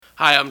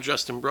Hi, I'm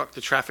Justin Brook, the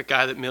traffic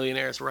guy that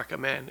millionaires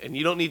recommend. And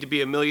you don't need to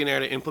be a millionaire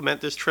to implement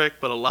this trick,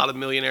 but a lot of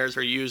millionaires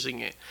are using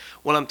it.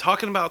 What I'm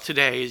talking about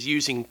today is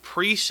using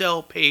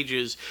pre-sale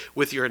pages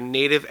with your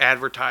native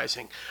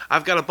advertising.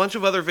 I've got a bunch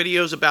of other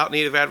videos about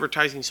native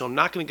advertising, so I'm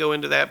not going to go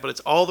into that, but it's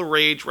all the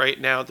rage right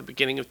now at the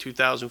beginning of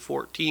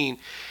 2014.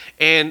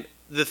 And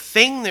the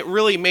thing that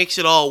really makes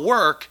it all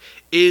work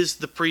is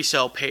the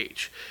pre-sale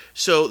page.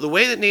 So the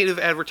way that native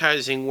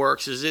advertising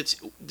works is it's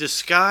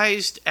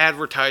disguised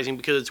advertising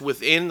because it's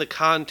within the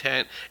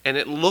content and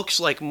it looks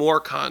like more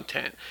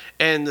content.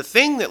 And the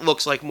thing that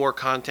looks like more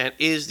content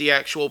is the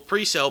actual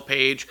pre-sale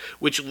page,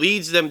 which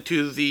leads them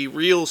to the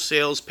real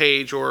sales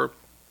page or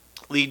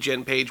lead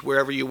gen page,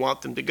 wherever you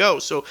want them to go.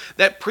 So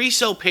that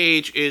pre-sale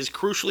page is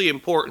crucially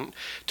important.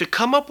 To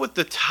come up with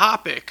the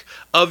topic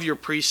of your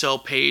pre-sale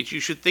page, you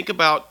should think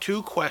about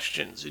two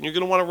questions, and you're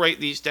going to want to write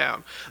these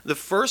down. The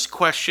first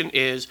question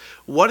is,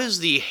 what is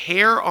the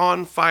hair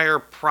on fire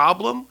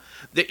problem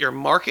that your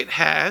market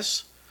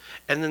has?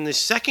 And then the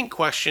second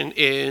question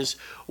is,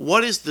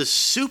 what is the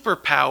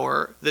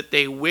superpower that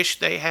they wish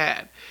they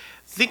had?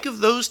 Think of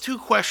those two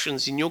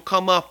questions and you'll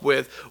come up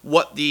with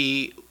what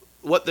the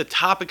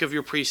topic of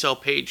your pre-sale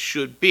page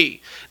should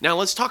be. Now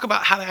let's talk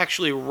about how to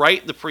actually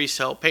write the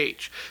pre-sale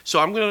page. So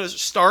I'm going to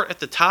start at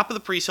the top of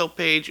the pre-sale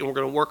page and we're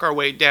going to work our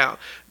way down.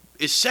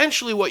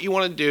 Essentially what you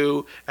want to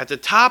do at the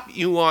top,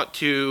 you want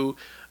to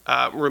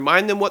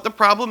remind them what the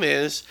problem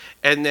is,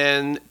 and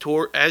then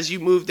as you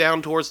move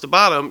down towards the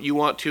bottom, you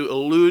want to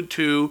allude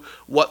to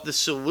what the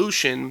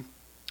solution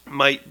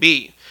might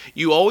be.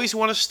 You always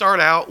want to start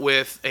out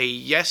with a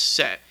yes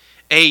set.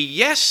 A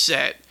yes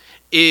set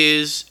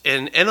is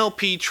an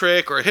NLP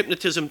trick or a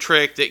hypnotism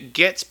trick that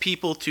gets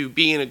people to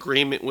be in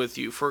agreement with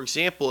you. For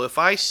example, if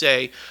I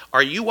say,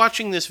 "Are you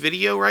watching this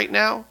video right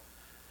now?"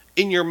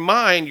 In your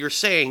mind, you're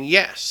saying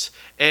yes.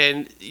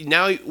 And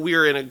now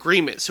we're in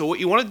agreement. So what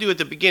you want to do at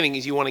the beginning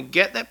is you want to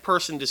get that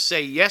person to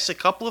say yes a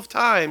couple of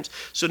times.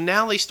 So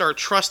now they start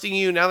trusting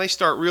you. Now they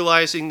start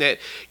realizing that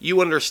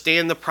you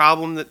understand the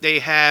problem that they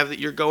have, that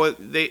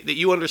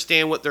you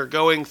understand what they're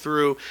going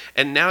through,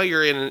 and now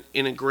you're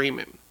in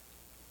agreement.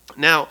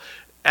 Now,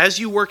 as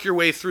you work your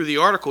way through the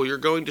article, you're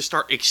going to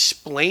start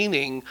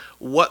explaining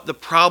what the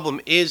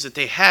problem is that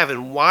they have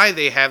and why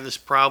they have this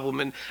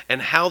problem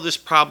and how this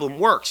problem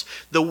works.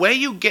 The way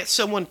you get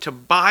someone to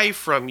buy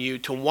from you,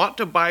 to want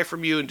to buy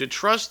from you and to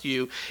trust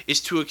you,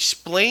 is to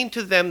explain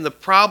to them the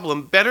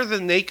problem better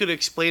than they could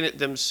explain it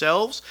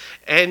themselves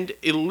and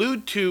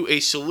allude to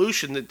a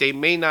solution that they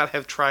may not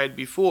have tried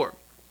before.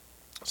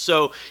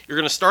 So you're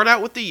going to start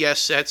out with the yes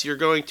sets. You're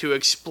going to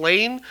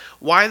explain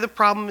why the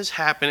problem is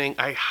happening.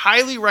 I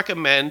highly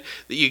recommend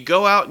that you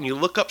go out and you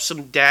look up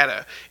some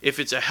data. If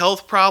it's a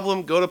health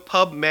problem, go to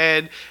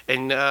PubMed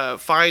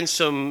and find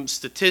some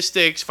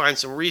statistics, find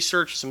some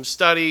research, some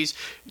studies,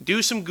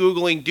 do some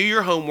Googling, do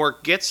your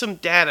homework, get some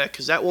data,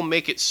 because that will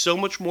make it so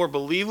much more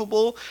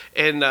believable,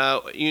 and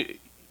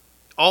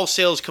all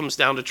sales comes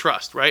down to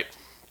trust, right?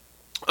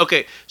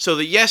 Okay, so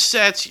the yes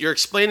sets, you're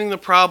explaining the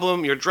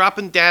problem, you're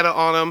dropping data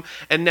on them,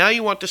 and now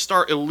you want to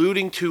start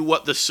alluding to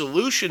what the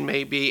solution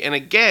may be. And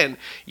again,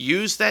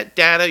 use that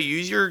data,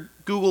 use your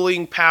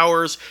Googling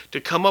powers to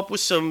come up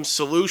with some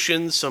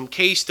solutions, some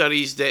case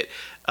studies that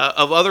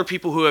of other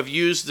people who have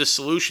used the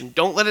solution.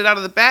 Don't let it out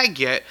of the bag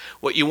yet.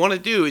 What you want to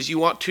do is you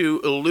want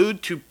to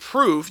allude to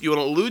proof, you want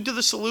to allude to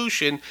the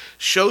solution,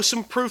 show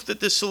some proof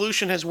that this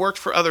solution has worked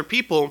for other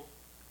people,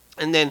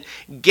 and then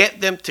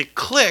get them to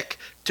click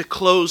to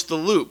close the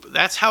loop.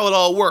 That's how it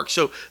all works.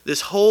 So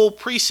this whole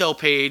pre-sale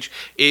page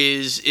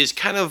is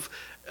kind of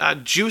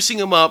juicing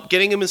them up,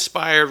 getting them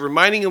inspired,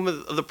 reminding them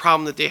of the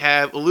problem that they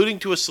have, alluding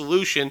to a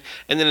solution,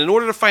 and then in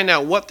order to find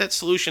out what that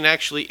solution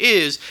actually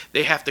is,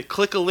 they have to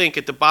click a link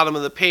at the bottom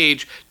of the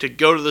page to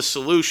go to the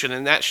solution,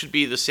 and that should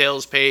be the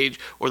sales page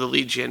or the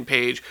lead gen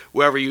page,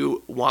 wherever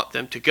you want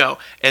them to go.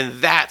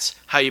 And that's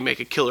how you make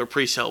a killer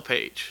pre-sale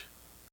page.